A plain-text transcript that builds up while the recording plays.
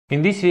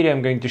In this video,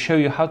 I'm going to show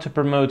you how to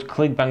promote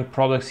Clickbank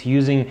products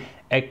using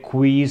a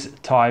quiz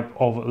type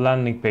of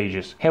landing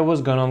pages. Hey, what's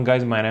going on,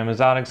 guys? My name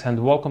is Alex and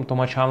welcome to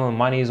my channel.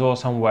 Money is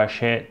Awesome, where I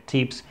share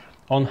tips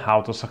on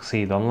how to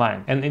succeed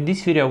online. And in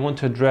this video, I want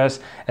to address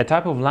a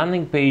type of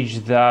landing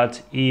page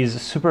that is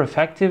super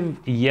effective,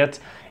 yet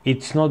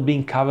it's not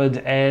being covered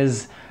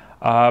as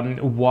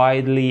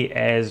widely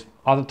as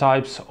other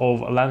types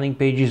of landing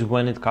pages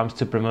when it comes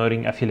to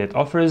promoting affiliate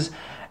offers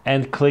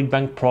and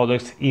Clickbank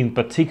products in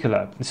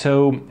particular.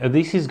 So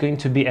this is going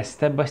to be a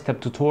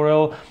step-by-step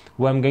tutorial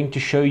where I'm going to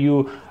show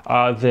you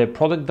the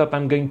product that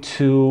I'm going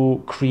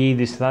to create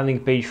this landing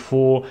page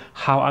for,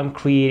 how I'm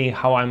creating,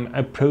 how I'm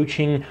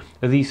approaching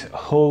this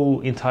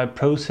whole entire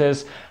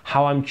process,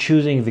 how I'm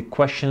choosing the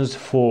questions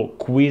for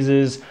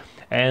quizzes,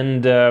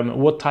 and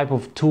what type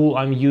of tool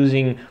I'm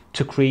using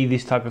to create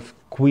this type of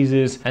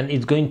quizzes. And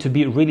it's going to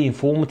be really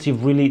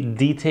informative, really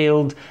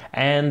detailed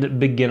and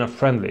beginner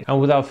friendly. And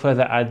without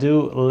further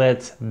ado,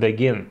 let's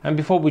begin. And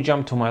before we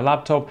jump to my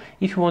laptop,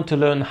 if you want to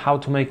learn how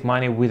to make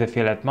money with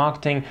affiliate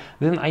marketing,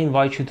 then I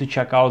invite you to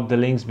check out the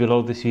links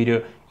below this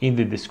video in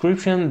the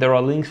description. There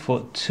are links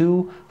for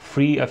 2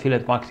 free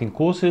affiliate marketing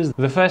courses.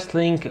 The first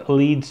link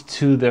leads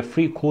to the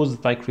free course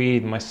that I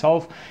created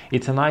myself.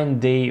 It's a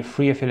 9-day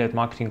free affiliate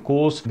marketing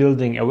course,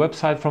 building a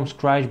website from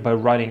scratch by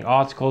writing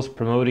articles,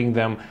 promoting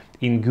them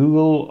in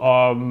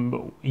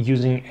Google,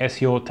 using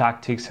SEO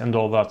tactics and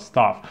all that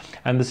stuff.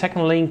 And the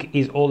second link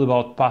is all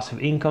about passive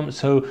income,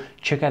 so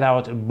check it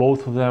out,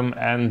 both of them,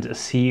 and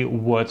see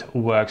what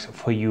works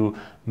for you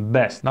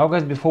best. Now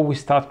guys, before we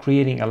start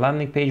creating a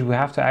landing page, we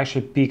have to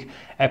actually pick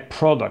a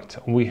product.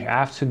 We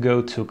have to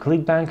go to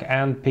Clickbank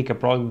and pick a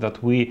product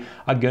that we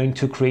are going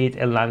to create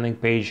a landing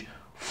page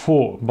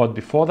for. But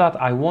before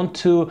that, I want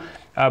to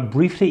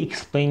briefly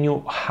explain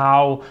you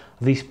how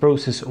this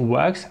process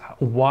works,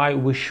 why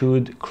we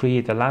should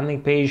create a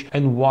landing page,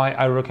 and why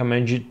I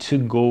recommend you to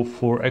go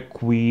for a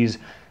quiz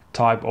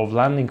type of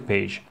landing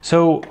page.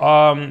 So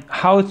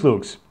how it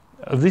looks.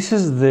 This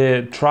is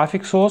the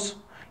traffic source.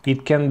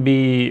 It can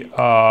be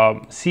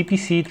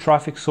CPC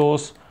traffic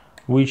source,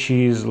 which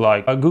is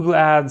like Google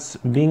ads,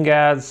 Bing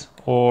ads,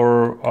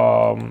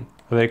 or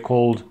they're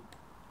called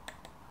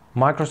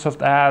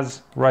Microsoft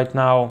ads right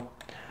now.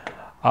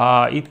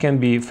 It can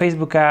be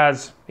Facebook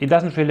ads. It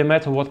doesn't really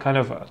matter what kind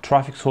of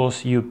traffic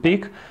source you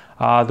pick,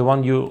 the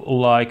one you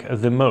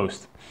like the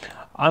most.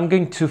 I'm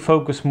going to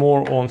focus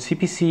more on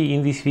CPC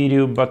in this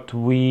video, but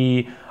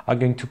we are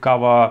going to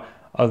cover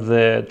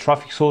the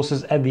traffic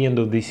sources at the end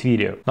of this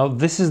video. Now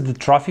this is the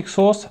traffic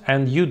source,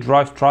 and you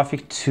drive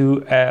traffic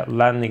to a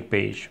landing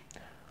page.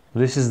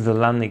 This is the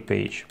landing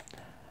page.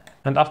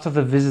 And after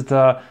the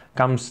visitor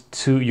comes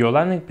to your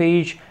landing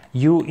page,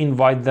 you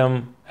invite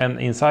them and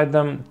inside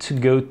them to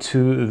go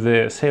to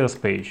the sales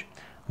page.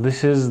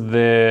 This is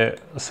the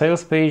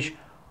sales page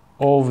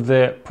of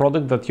the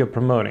product that you're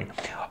promoting.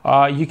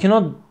 You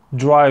cannot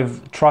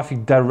drive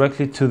traffic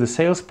directly to the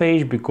sales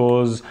page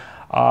because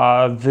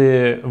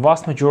the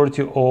vast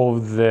majority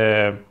of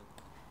the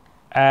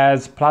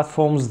ads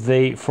platforms,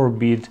 they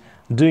forbid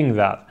doing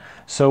that.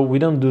 So we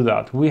don't do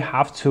that. We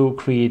have to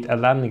create a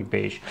landing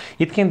page.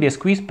 It can be a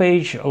squeeze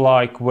page,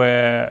 like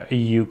where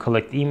you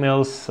collect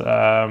emails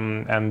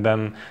and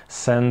then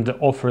send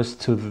offers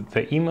to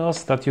the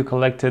emails that you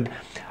collected.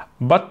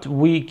 But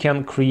we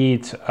can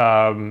create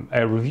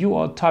a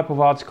review type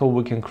of article.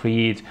 We can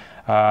create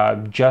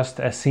just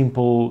as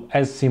simple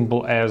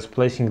as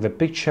placing the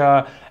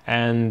picture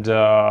and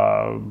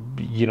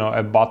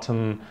a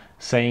button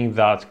saying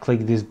that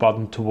click this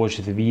button to watch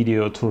the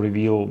video to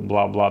reveal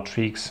blah blah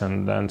tricks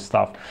and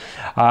stuff.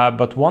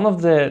 But one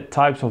of the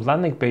types of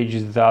landing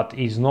pages that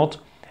is not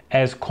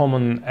as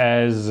common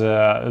as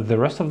the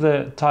rest of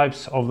the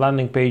types of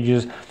landing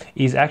pages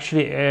is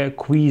actually a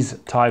quiz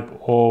type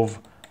of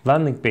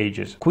landing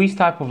pages. Quiz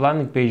type of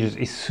landing pages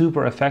is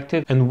super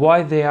effective, and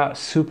why they are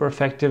super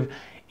effective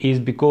is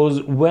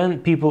because when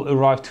people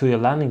arrive to your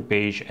landing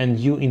page and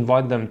you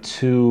invite them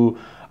to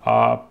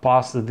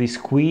pass this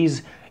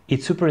quiz,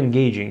 it's super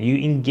engaging. You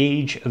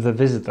engage the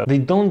visitor. They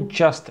don't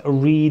just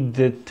read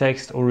the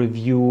text or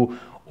review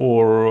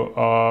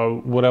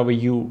or whatever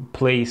you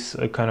place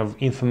a kind of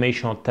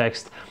informational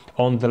text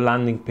on the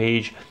landing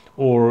page,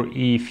 or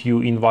if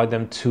you invite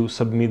them to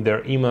submit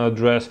their email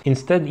address.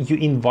 Instead, you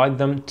invite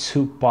them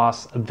to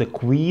pass the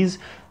quiz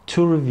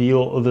to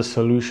reveal the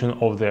solution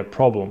of their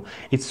problem.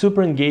 It's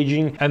super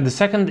engaging. And the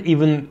second,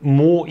 even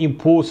more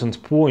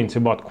important point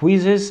about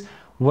quizzes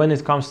when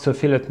it comes to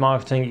affiliate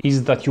marketing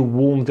is that you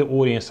warm the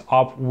audience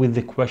up with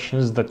the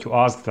questions that you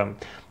ask them.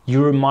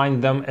 You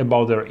remind them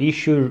about their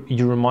issue,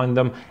 you remind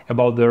them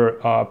about their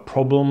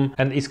problem,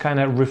 and it kind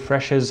of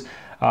refreshes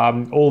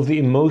all the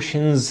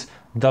emotions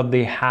that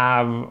they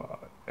have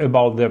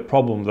about the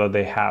problem that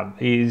they have.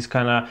 It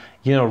kind of,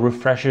 you know,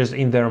 refreshes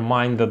in their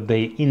mind that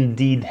they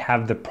indeed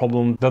have the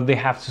problem that they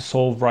have to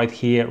solve right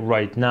here,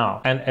 right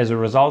now. And as a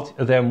result,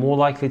 they're more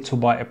likely to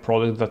buy a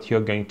product that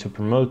you're going to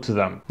promote to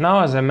them.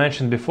 Now, as I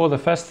mentioned before, the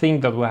first thing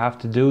that we have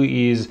to do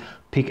is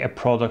pick a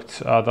product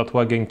that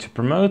we're going to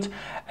promote.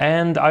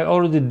 And I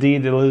already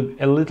did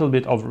a little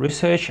bit of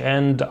research,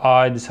 and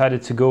I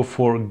decided to go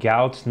for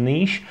gout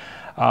niche.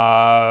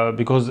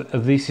 Because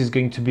this is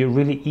going to be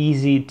really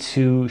easy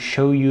to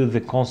show you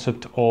the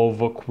concept of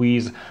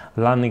quiz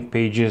landing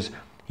pages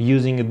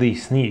using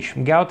this niche.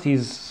 Gout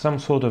is some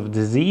sort of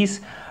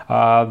disease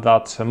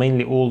that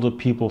mainly older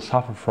people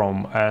suffer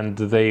from, and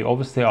they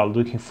obviously are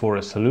looking for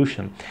a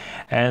solution.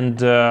 And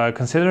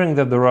considering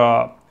that there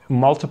are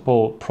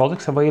multiple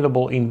products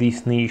available in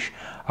this niche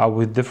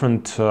with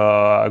different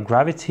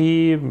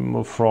gravity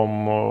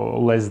from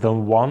less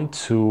than 1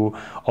 to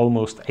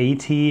almost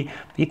 80,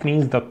 it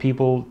means that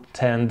people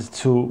tend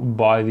to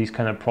buy these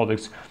kind of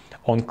products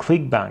on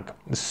Clickbank.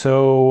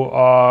 So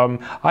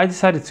I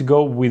decided to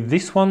go with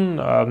this one,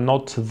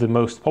 not the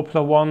most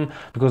popular one,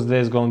 because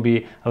there's going to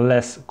be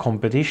less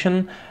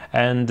competition,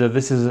 and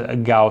this is a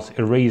gout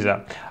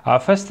eraser.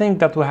 First thing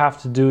that we have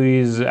to do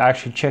is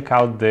actually check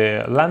out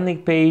the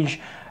landing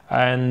page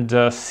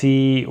and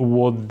see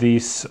what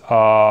this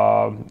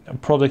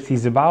product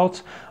is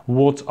about,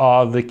 what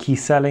are the key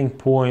selling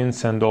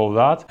points and all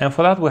that. And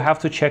for that we have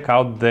to check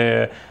out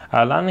the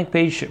landing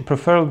page,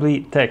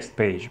 preferably text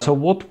page. So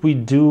what we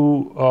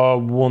do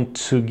want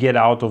to get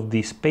out of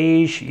this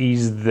page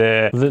is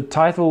the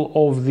title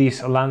of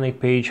this landing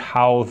page,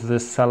 how the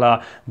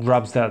seller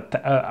grabs the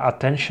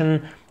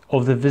attention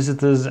of the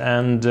visitors,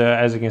 and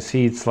as you can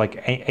see, it's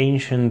like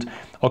ancient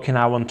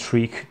Okinawan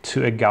trick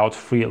to a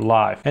gout-free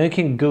life. And you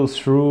can go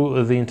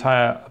through the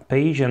entire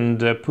page and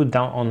put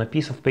down on a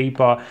piece of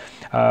paper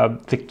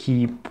the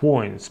key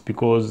points,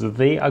 because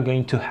they are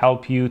going to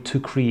help you to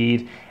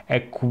create a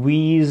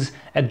quiz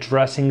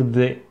addressing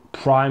the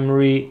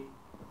primary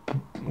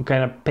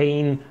kind of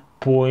pain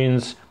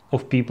points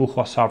of people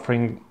who are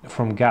suffering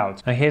from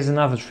gout. Now here's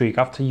another trick.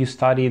 After you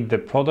study the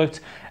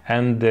product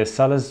and the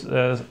seller's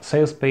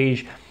sales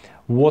page,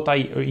 what I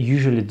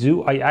usually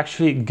do, I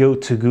actually go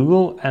to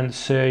Google and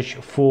search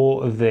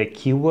for the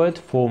keyword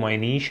for my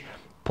niche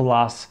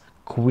plus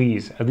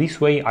quiz.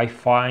 This way I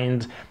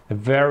find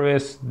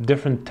various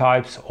different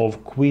types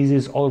of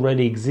quizzes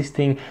already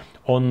existing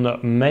on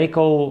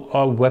medical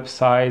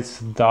websites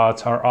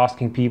that are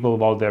asking people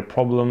about their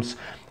problems.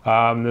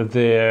 I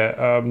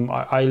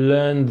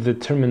learned the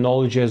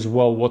terminology as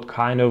well, what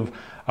kind of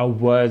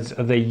words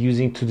they're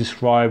using to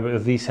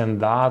describe this and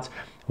that.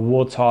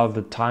 What are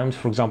the times,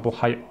 for example,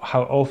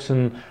 how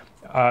often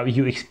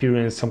you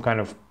experience some kind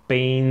of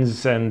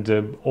pains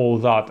and all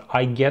that.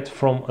 I get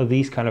from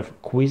these kind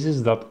of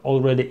quizzes that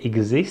already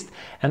exist,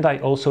 and I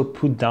also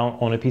put down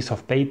on a piece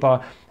of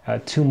paper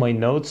to my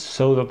notes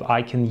so that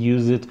I can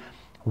use it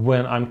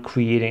when I'm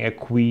creating a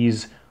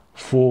quiz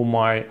for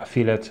my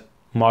affiliate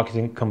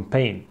marketing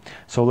campaign.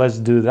 So let's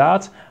do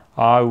that.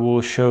 I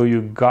will show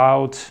you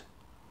gout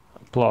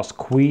plus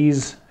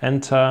quiz,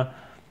 enter.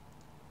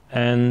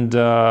 And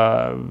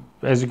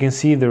as you can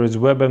see, there is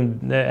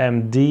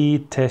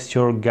WebMD, test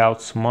your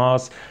gout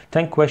smarts,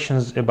 10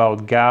 questions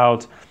about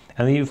gout.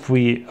 And if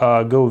we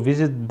go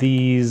visit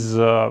these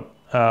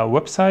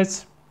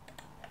websites,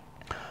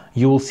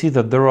 you will see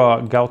that there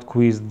are gout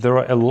quiz. There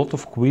are a lot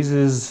of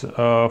quizzes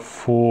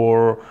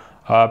for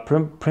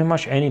pretty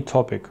much any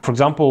topic. For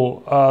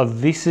example,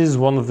 this is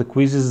one of the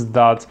quizzes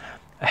that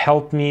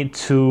helped me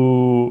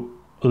to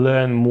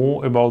learn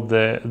more about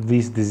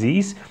this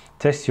disease.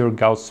 Test your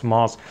gout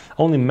smarts.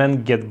 Only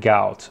men get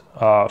gout.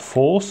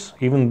 False,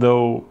 even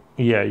though,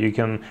 yeah, you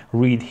can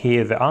read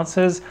here the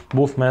answers.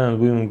 Both men and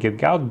women get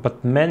gout,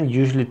 but men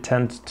usually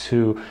tend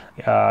to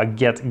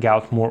get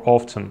gout more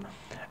often.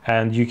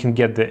 And you can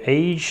get the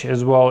age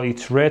as well.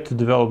 It's rare to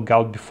develop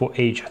gout before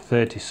age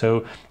 30,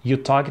 so your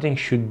targeting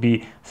should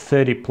be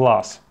 30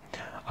 plus.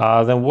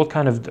 Then what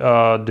kind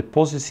of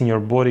deposits in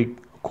your body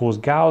cause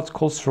gout?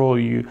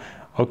 Cholesterol,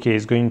 okay,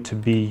 it's going to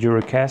be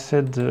uric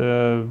acid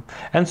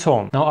and so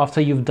on. Now,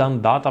 after you've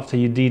done that, after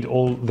you did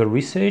all the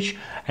research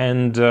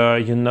and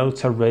your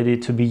notes are ready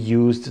to be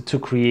used to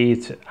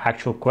create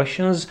actual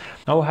questions,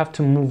 now we have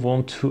to move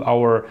on to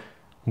our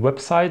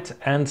website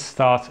and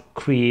start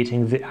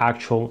creating the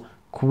actual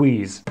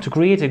quiz. To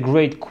create a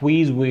great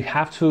quiz, we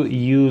have to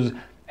use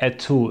a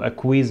tool, a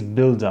quiz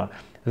builder.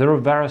 There are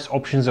various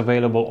options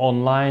available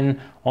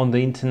online on the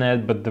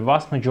internet, but the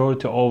vast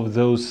majority of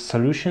those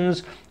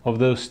solutions, of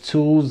those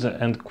tools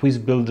and quiz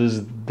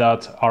builders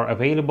that are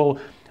available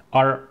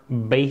are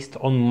based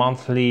on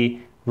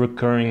monthly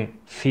recurring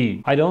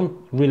fee. I don't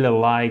really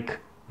like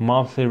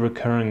monthly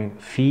recurring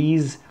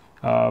fees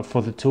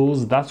for the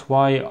tools. That's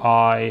why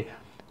I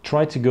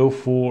try to go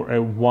for a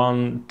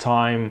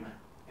one-time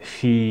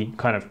fee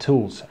kind of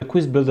tools. The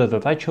quiz builder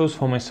that I chose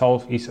for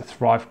myself is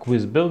Thrive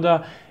Quiz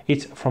Builder.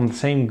 It's from the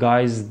same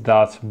guys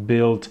that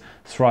built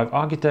Thrive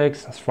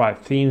Architects, Thrive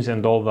Themes,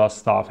 and all that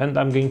stuff. And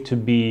I'm going to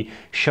be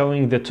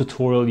showing the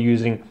tutorial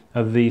using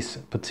this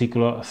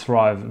particular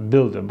Thrive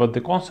builder. But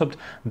the concept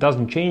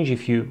doesn't change.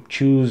 If you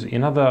choose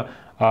any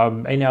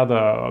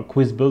other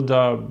quiz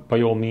builder,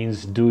 by all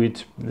means do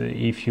it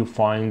if you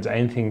find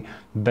anything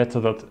better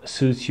that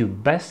suits you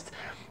best.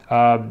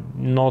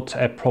 Not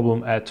a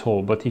problem at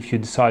all. But if you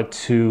decide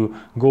to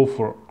go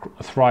for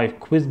Thrive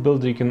Quiz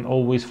Builder, you can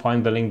always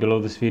find the link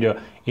below this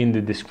video in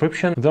the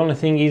description. The only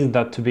thing is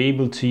that to be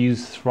able to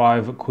use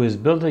Thrive Quiz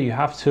Builder, you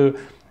have to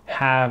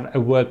have a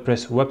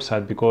WordPress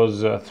website,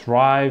 because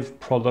Thrive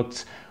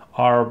products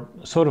are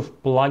sort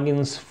of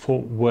plugins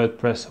for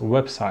WordPress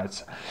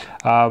websites.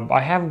 I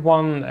have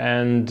one,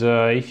 and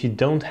if you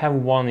don't have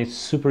one, it's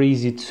super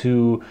easy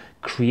to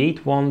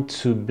create one,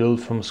 to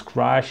build from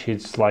scratch.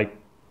 It's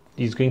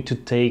going to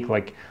take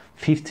like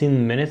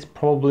 15 minutes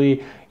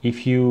probably.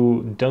 If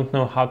you don't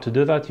know how to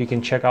do that, you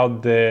can check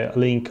out the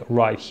link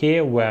right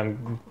here where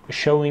I'm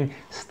showing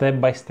step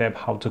by step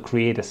how to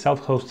create a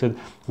self-hosted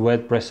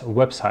WordPress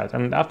website.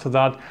 And after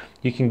that,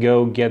 you can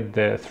go get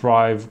the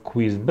Thrive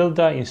Quiz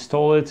Builder,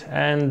 install it,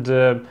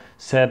 and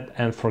set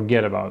and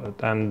forget about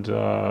it,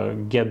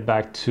 and get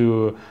back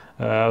to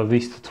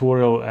this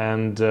tutorial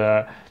and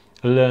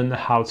learn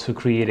how to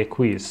create a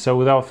quiz. So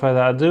without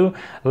further ado,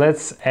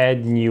 let's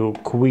add new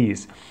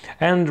quiz.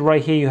 And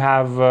right here you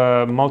have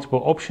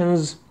multiple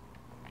options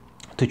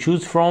to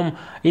choose from.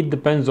 It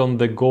depends on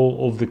the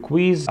goal of the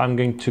quiz. I'm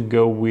going to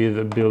go with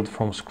a build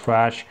from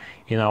scratch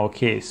in our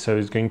case. So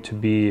it's going to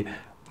be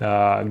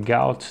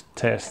gout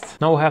test.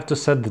 Now we have to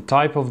set the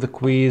type of the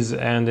quiz,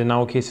 and in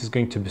our case it's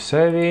going to be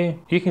survey.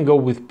 You can go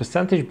with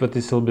percentage, but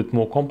it's a little bit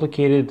more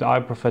complicated. I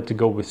prefer to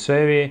go with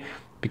survey,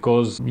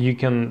 because you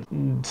can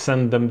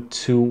send them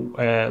to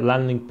a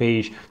landing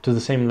page, to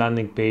the same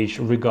landing page,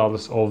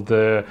 regardless of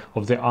the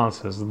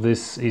answers.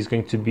 This is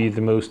going to be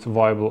the most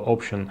viable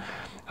option.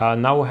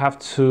 Now we have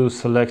to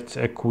select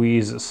a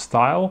quiz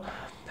style,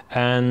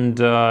 and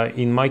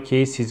in my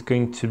case it's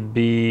going to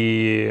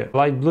be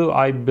light blue.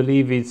 I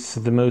believe it's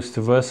the most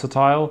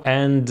versatile.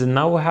 And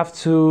now we have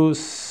to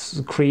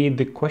create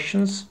the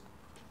questions.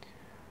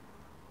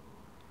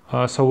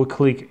 So we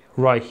click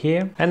right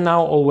here, and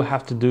now all we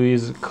have to do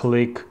is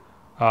click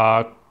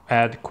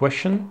add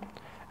question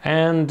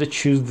and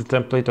choose the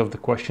template of the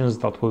questions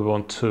that we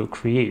want to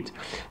create.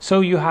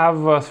 So you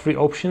have three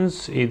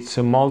options. It's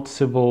a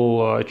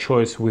multiple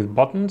choice with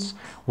buttons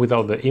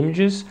without the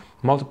images,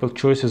 multiple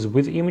choices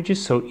with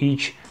images, so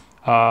each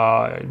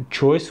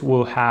choice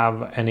will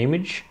have an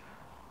image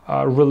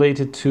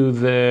related to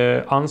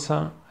the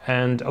answer,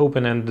 and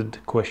open-ended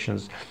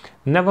questions.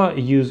 Never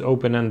use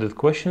open-ended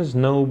questions.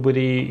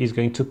 Nobody is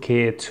going to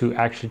care to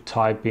actually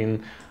type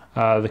in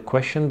the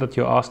question that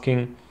you're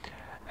asking.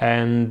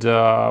 And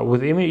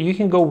with image, you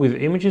can go with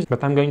images,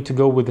 but I'm going to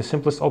go with the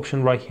simplest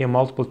option right here,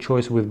 multiple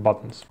choice with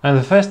buttons. And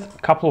the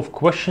first couple of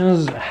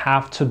questions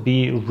have to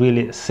be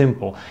really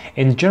simple.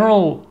 In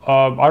general,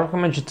 I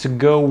recommend you to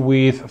go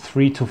with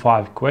 3 to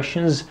 5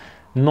 questions,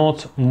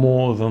 not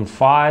more than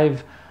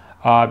 5.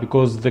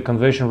 Because the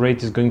conversion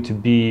rate is going to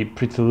be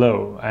pretty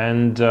low,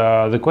 and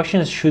the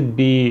questions should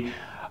be,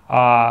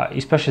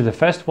 especially the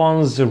first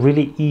ones,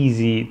 really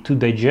easy to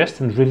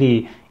digest and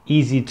really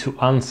easy to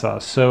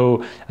answer.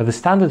 So the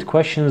standard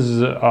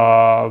questions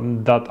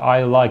that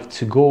I like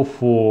to go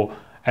for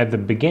at the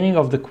beginning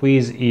of the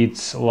quiz,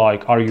 it's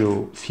like, are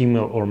you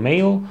female or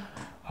male?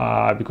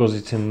 Because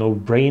it's a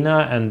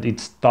no-brainer and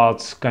it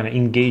starts kind of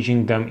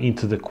engaging them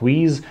into the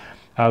quiz.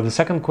 The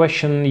second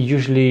question,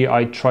 usually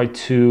I try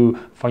to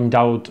find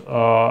out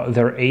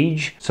their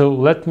age. So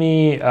let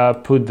me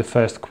put the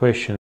first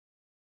question.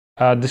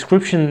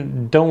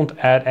 Description, don't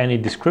add any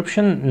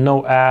description,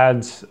 no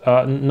ads,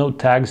 no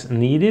tags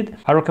needed.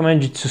 I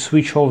recommend you to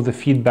switch off the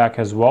feedback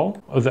as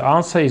well. The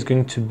answer is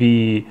going to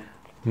be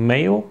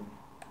male,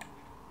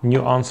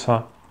 new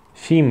answer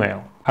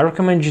female. I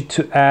recommend you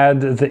to add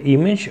the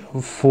image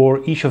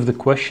for each of the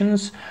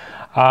questions.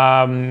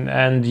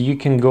 And you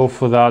can go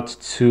for that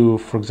to,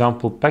 for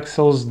example,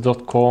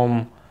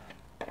 pexels.com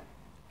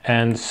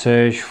and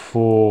search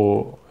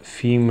for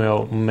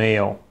female,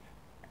 male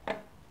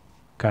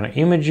kind of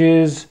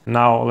images.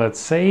 Now let's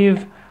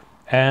save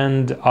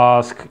and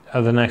ask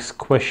the next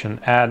question,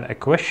 add a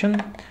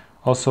question.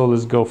 Also,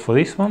 let's go for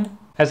this one.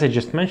 As I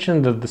just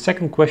mentioned, the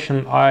second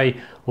question, I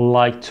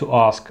like to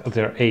ask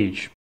their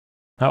age.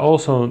 Now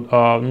also,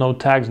 no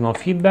tags, no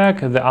feedback.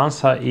 The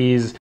answer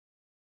is,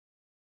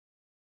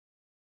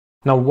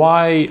 now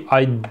why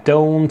I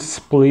don't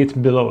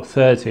split below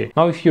 30.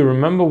 Now if you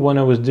remember, when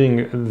I was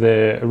doing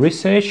the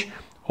research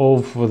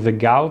of the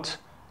gout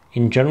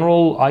in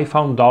general, I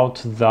found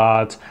out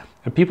that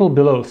people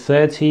below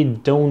 30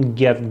 don't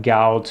get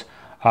gout.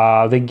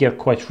 They get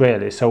quite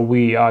rarely, so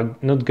we are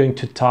not going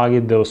to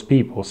target those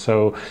people.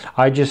 So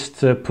I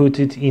just put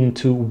it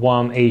into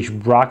one age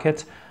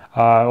bracket,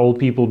 all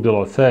people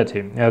below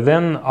 30.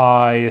 Then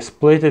I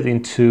split it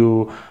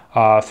into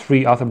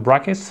 3 other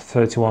brackets: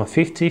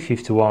 3150,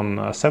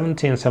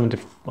 5170, and 70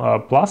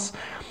 plus.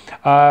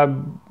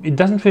 It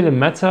doesn't really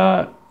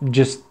matter,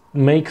 just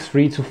make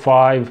 3 to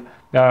 4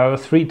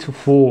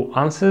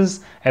 answers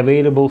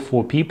available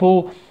for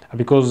people,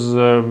 because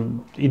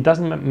it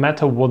doesn't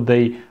matter what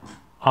the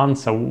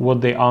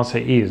answer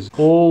is.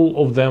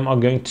 All of them are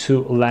going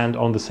to land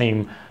on the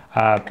same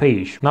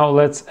page. Now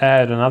let's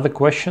add another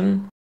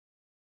question.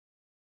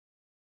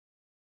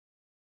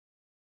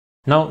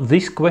 Now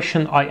this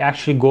question I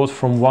actually got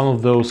from one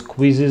of those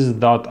quizzes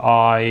that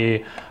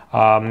I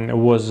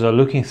was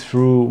looking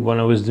through when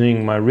I was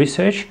doing my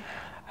research,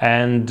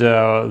 and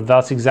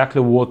that's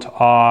exactly what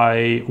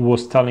I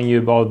was telling you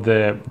about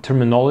the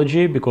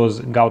terminology, because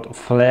gout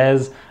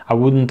flares, I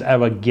wouldn't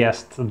ever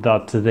guessed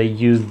that they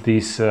used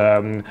this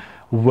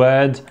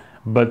word,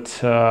 but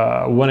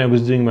when I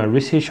was doing my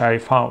research,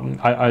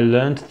 I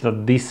learned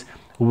that this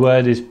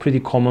word is pretty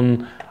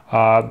common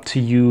to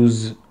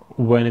use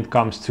when it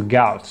comes to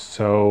gout.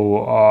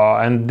 So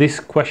and this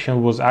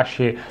question was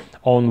actually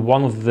on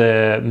one of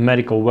the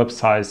medical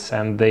websites,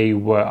 and they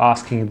were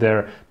asking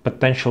their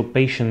potential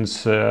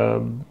patients.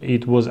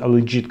 It was a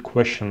legit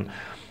question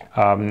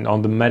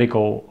on the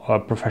medical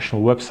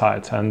professional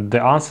website, and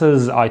the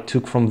answers I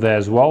took from there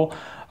as well.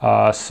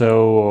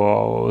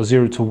 So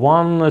 0 to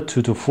 1,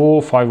 2 to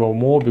 4, 5 or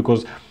more,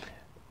 because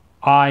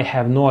I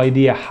have no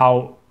idea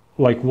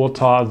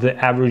what are the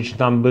average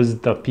numbers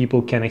that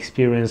people can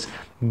experience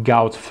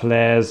gout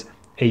flares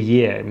a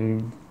year.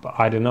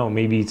 I don't know,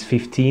 maybe it's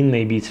 15,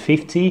 maybe it's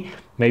 50,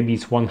 maybe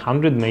it's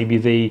 100, maybe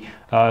they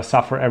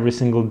suffer every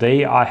single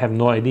day. I have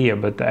no idea,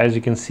 but as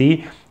you can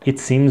see, it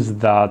seems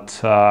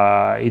that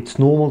it's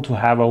normal to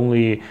have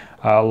only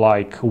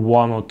like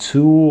 1 or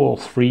 2 or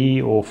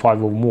 3 or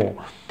 5 or more.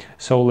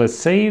 So let's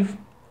save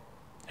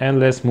and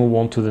let's move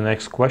on to the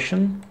next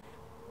question.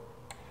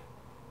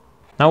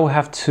 Now we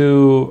have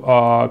to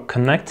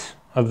connect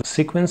the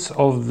sequence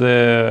of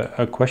the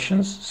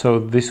questions. So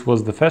this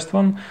was the first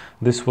one,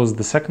 this was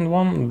the second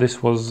one,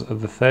 this was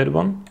the third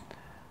one,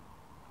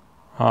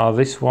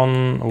 this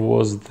one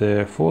was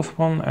the fourth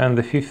one, and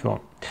the fifth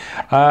one.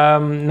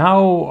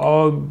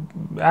 Now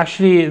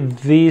actually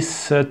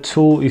this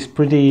tool is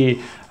pretty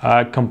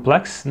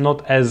complex,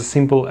 not as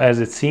simple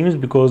as it seems,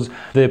 because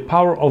the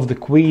power of the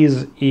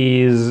quiz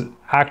is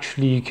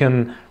actually you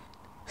can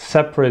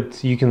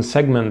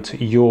segment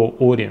your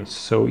audience.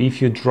 So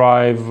if you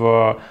drive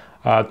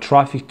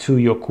traffic to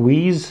your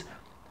quiz,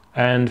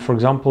 and for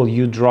example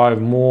you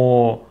drive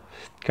more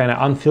kind of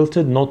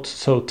unfiltered, not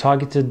so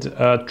targeted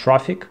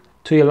traffic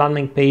to your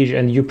landing page,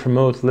 and you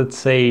promote, let's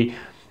say,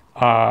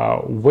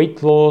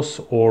 weight loss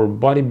or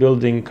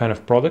bodybuilding kind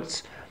of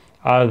products,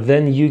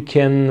 then you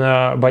can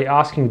by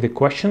asking the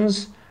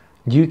questions,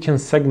 you can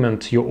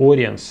segment your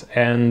audience,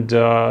 and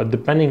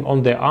depending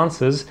on their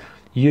answers,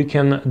 you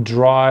can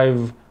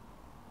drive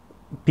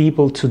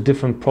people to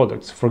different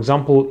products. For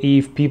example,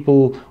 if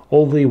people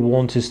all they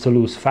want is to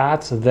lose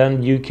fat,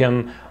 then you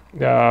can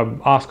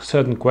ask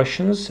certain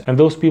questions, and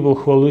those people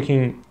who are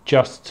looking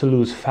just to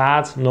lose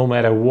fat no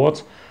matter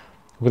what,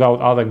 without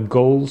other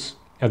goals,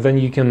 and then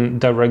you can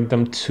direct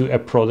them to a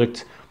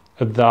product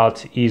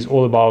that is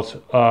all about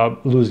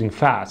losing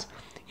fat.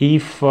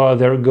 If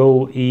their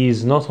goal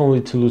is not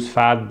only to lose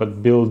fat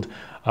but build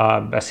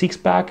a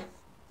six-pack,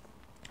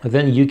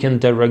 then you can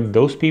direct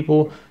those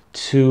people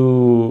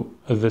to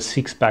the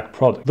six-pack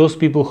product. Those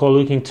people who are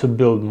looking to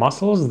build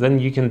muscles, then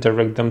you can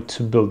direct them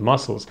to build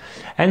muscles,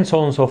 and so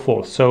on and so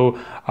forth. So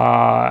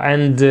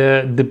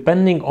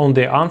depending on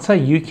the answer,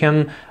 you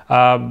can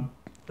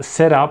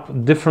set up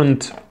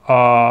different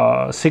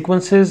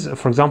sequences.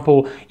 For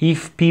example,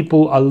 if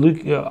people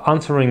are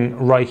answering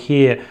right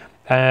here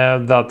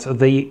that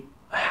they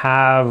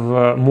have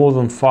more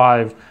than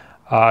 5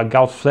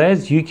 gout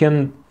flares, you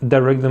can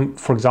direct them,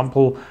 for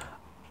example,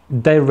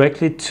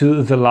 directly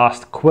to the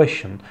last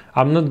question.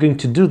 I'm not going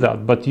to do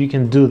that, but you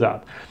can do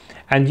that.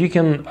 And you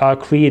can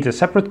create a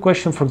separate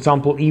question. For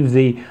example, if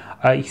they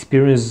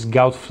experience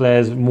gout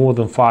flares more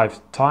than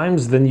 5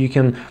 times, then you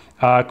can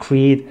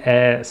create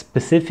a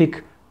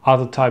specific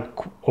other type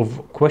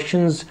of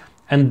questions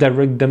and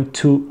direct them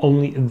to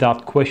only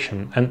that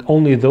question, and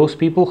only those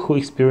people who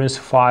experience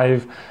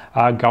 5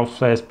 gout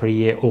flares per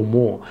year or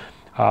more.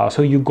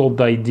 So you got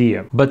the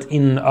idea. But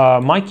in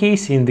my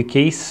case, in the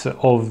case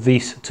of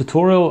this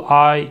tutorial,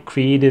 I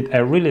created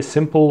a really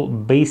simple,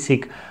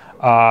 basic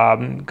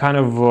kind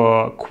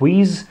of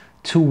quiz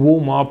to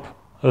warm up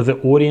the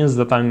audience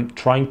that I'm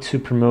trying to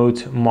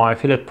promote my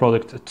affiliate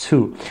product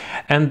to.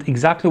 And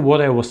exactly what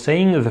I was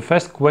saying, the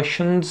first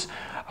questions,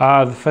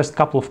 the first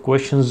couple of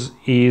questions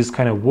is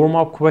kind of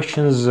warm-up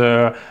questions.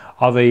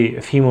 Are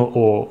they female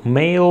or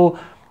male?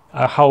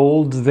 How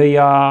old they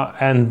are?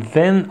 And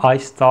then I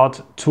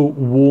start to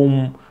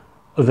warm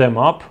them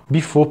up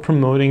before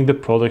promoting the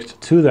product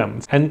to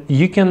them. And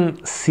you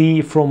can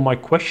see from my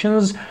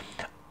questions,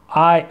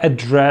 I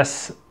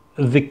address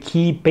the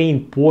key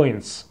pain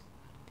points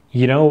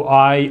You know,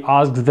 I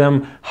asked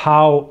them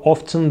how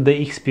often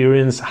they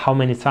experience, how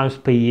many times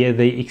per year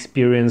they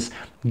experience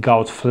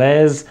gout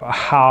flares,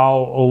 how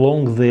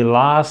long they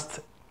last,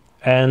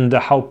 and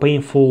how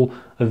painful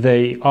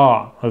they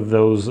are,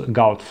 those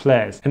gout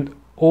flares. And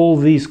all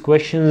these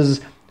questions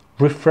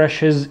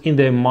refreshes in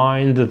their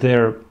mind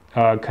their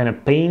kind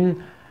of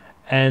pain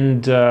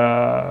and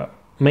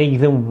make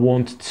them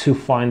want to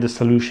find a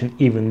solution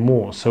even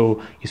more.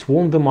 So it's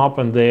warmed them up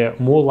and they're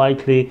more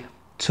likely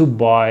to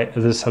buy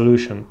the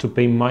solution, to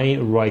pay money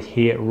right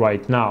here,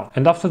 right now.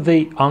 And after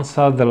they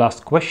answer the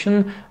last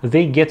question,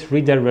 they get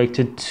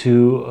redirected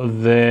to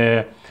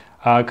the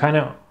kind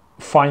of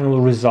final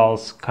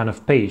results kind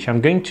of page.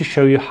 I'm going to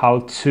show you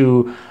how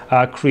to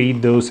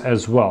create those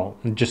as well.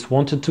 Just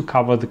wanted to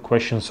cover the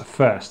questions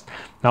first.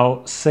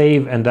 Now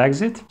save and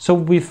exit. So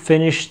we've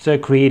finished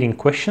creating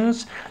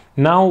questions.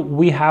 Now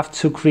we have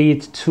to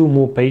create two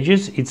more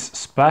pages. It's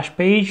splash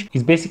page.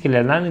 It's basically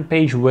a landing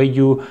page where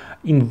you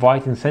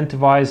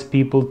incentivize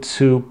people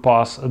to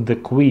pass the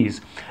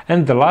quiz.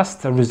 And the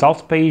last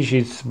results page,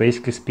 it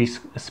basically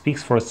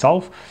speaks for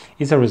itself.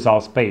 It's a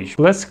results page.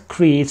 Let's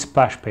create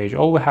splash page.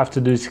 All we have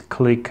to do is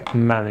click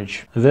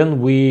manage.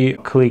 Then we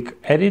click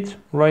edit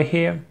right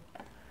here.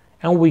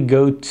 And we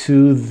go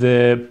to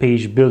the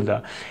page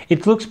builder.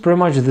 It looks pretty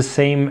much the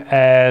same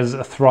as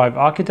Thrive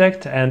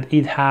Architect, and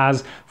it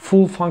has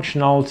full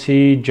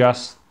functionality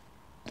just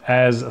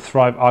as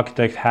Thrive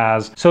Architect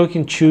has. So you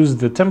can choose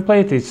the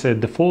template. It's a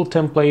default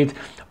template.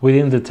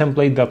 Within the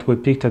template that we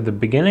picked at the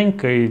beginning,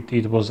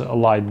 it was a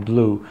light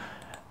blue,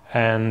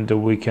 and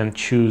we can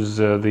choose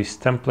this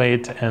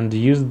template and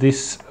use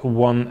this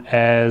one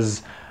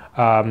as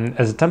a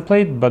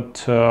template,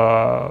 but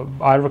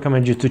I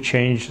recommend you to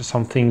change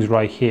some things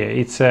right here.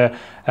 It's a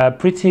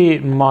pretty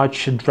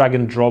much drag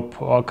and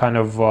drop kind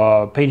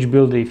of page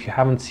builder. If you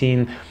haven't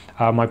seen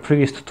my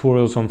previous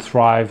tutorials on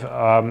Thrive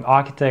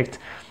Architect,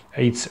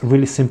 it's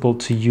really simple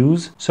to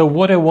use. So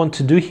what I want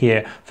to do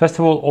here, first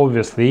of all,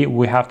 obviously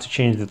we have to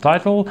change the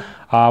title.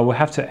 We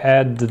have to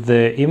add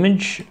the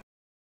image.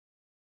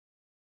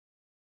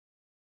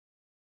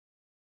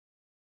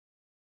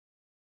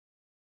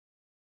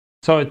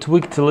 So I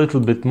tweaked a little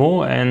bit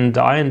more and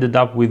I ended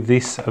up with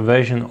this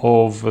version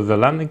of the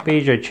landing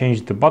page. I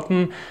changed the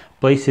button,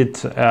 placed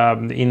it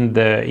in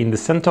the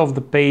center of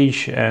the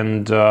page,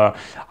 and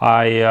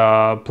I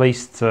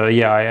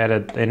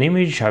added an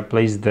image. I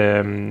placed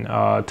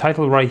the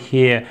title right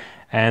here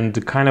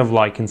and kind of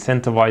like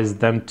incentivize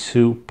them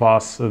to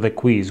pass the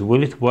quiz.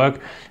 Will it work?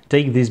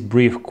 Take this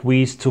brief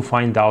quiz to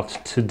find out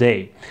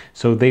today.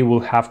 So they will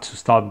have to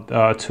start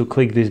to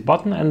click this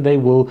button and they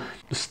will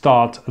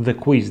start the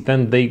quiz.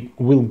 Then they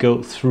will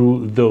go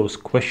through those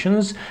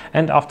questions,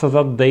 and after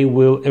that they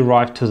will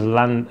arrive to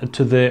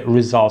the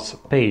results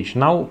page.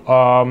 Now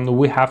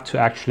we have to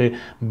actually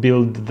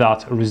build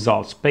that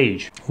results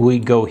page. We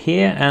go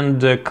here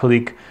and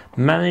click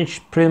manage,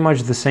 pretty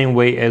much the same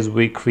way as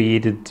we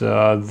created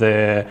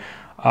the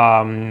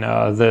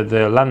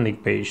landing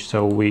page.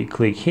 So we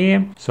click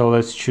here. So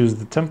let's choose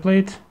the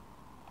template.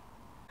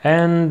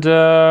 And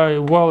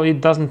well, it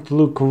doesn't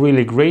look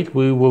really great.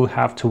 We will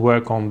have to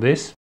work on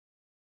this.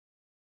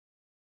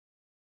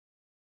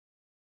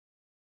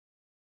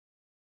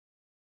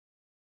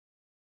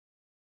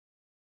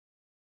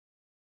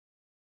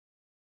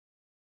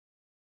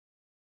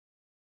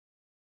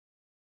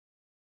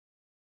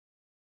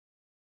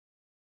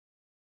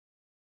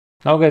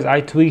 Now guys, I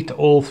tweaked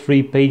all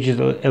three pages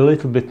a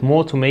little bit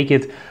more to make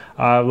it,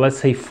 let's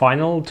say,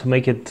 final, to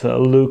make it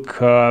look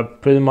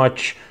pretty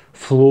much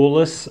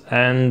flawless,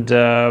 and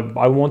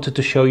I wanted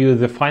to show you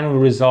the final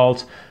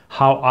result,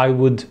 how I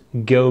would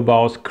go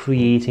about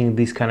creating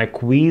this kind of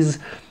quiz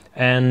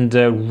and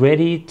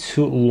ready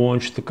to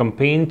launch the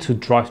campaign to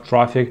drive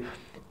traffic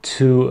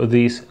to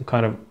this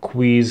kind of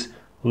quiz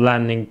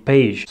landing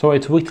page. So I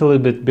tweaked a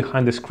little bit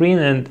behind the screen,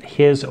 and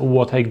here's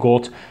what I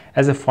got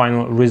as a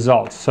final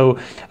result. So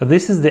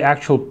this is the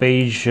actual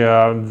page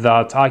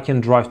that I can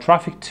drive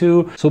traffic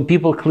to. So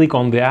people click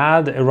on the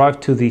ad,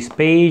 arrive to this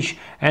page,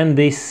 and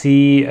they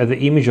see the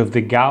image of the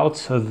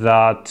gout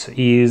that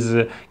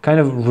is kind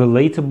of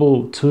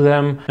relatable to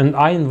them, and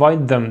I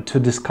invite them to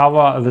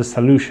discover the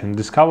solution,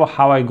 discover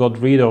how I got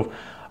rid of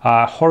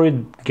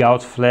horrid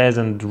gout flares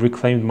and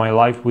reclaimed my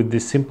life with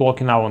this simple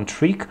Okinawan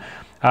trick.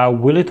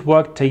 Will it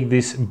work? Take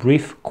this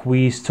brief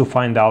quiz to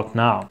find out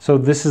now. So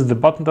this is the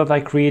button that I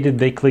created.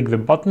 They click the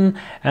button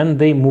and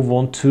they move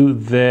on to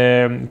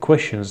the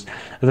questions.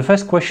 The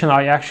first question,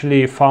 I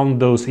actually found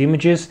those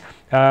images,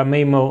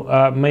 male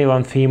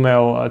and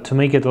female, to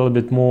make it a little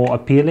bit more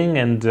appealing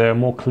and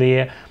more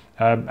clear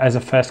as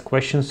a first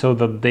question, so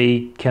that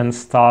they can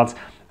start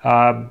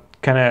kind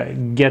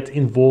of get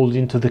involved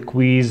into the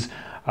quiz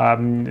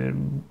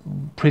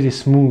pretty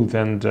smooth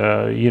and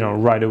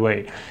right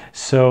away.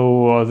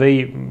 So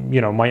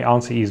my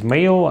answer is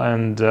male,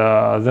 and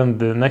then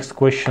the next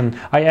question,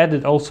 I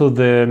added also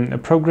the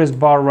progress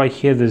bar right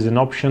here. There's an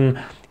option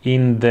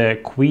in the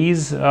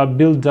quiz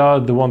builder,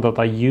 the one that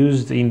I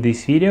used in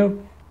this video.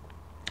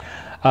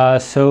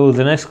 So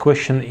the next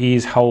question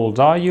is, how old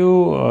are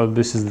you?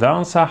 This is the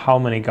answer. How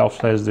many gout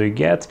flares do you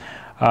get?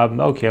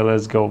 Okay,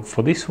 let's go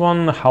for this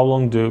one. How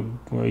long do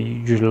you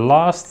usually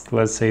last?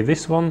 Let's say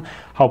this one.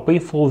 How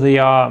painful they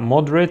are?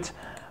 Moderate.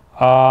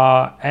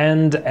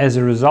 And as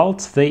a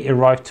result, they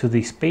arrive to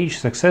this page.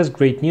 Success,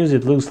 great news.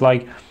 It looks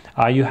like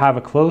you have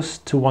a close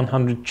to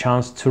 100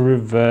 chance to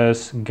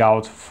reverse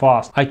gout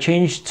fast. I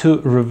changed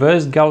to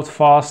reverse gout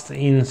fast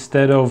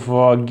instead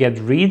of get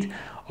rid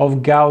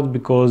of gout,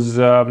 because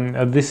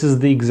this is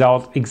the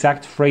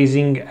exact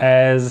phrasing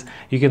as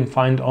you can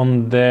find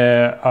on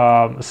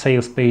the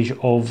sales page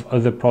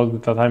of the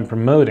product that I'm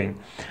promoting.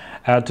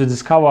 To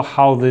discover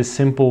how this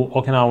simple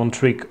Okinawan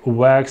trick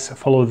works,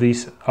 follow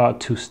these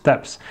 2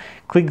 steps.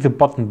 Click the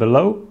button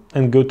below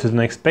and go to the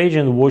next page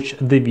and watch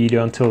the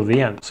video until the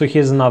end. So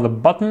here's another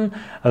button.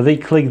 They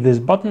click this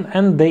button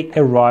and they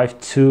arrive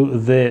to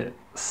the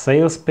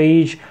sales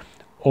page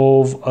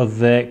of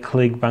the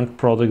Clickbank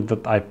product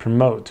that I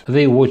promote.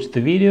 They watch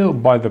the video,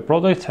 buy the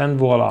product, and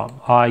voila,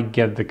 I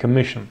get the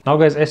commission. Now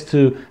guys, as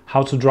to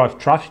how to drive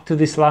traffic to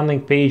this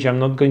landing page, I'm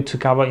not going to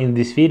cover in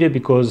this video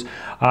because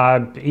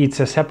it's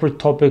a separate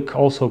topic,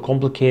 also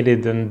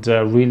complicated, and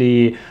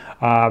really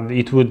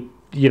it would,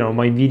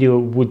 my video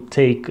would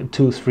take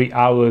 2-3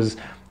 hours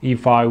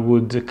if I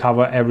would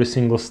cover every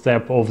single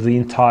step of the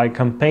entire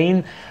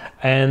campaign.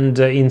 And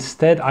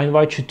instead, I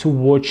invite you to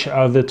watch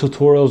the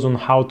tutorials on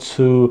how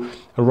to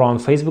run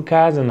Facebook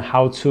ads and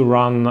how to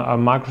run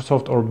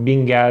Microsoft or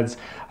Bing ads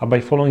by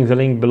following the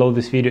link below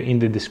this video in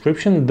the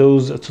description.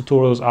 Those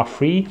tutorials are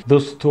free.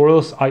 Those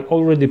tutorials I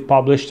already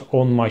published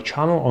on my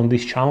channel, on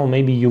this channel.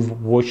 Maybe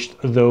you've watched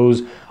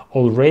those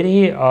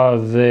already.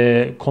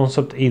 The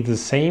concept is the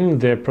same,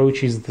 the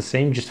approach is the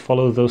same. Just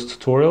follow those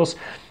tutorials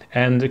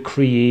and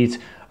create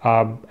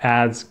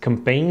ads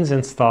campaigns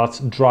and start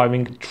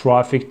driving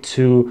traffic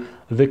to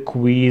the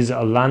quiz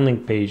landing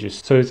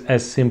pages. So it's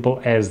as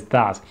simple as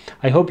that.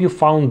 I hope you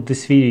found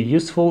this video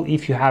useful.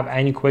 If you have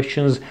any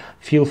questions,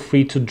 feel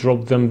free to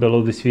drop them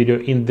below this video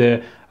in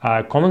the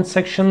comment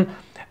section.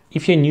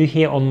 If you're new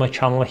here on my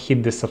channel,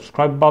 hit the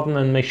subscribe button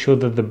and make sure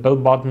that the bell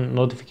button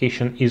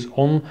notification is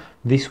on.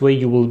 This way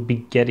you will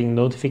be getting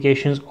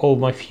notifications of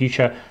my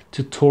future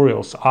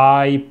tutorials.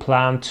 I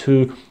plan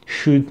to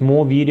shoot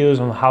more videos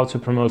on how to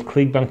promote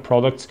Clickbank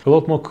products. A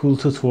lot more cool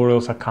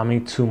tutorials are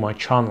coming to my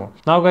channel.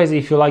 Now guys,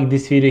 if you like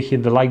this video,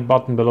 hit the like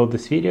button below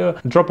this video,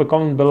 drop a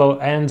comment below,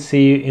 and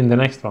see you in the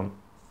next one.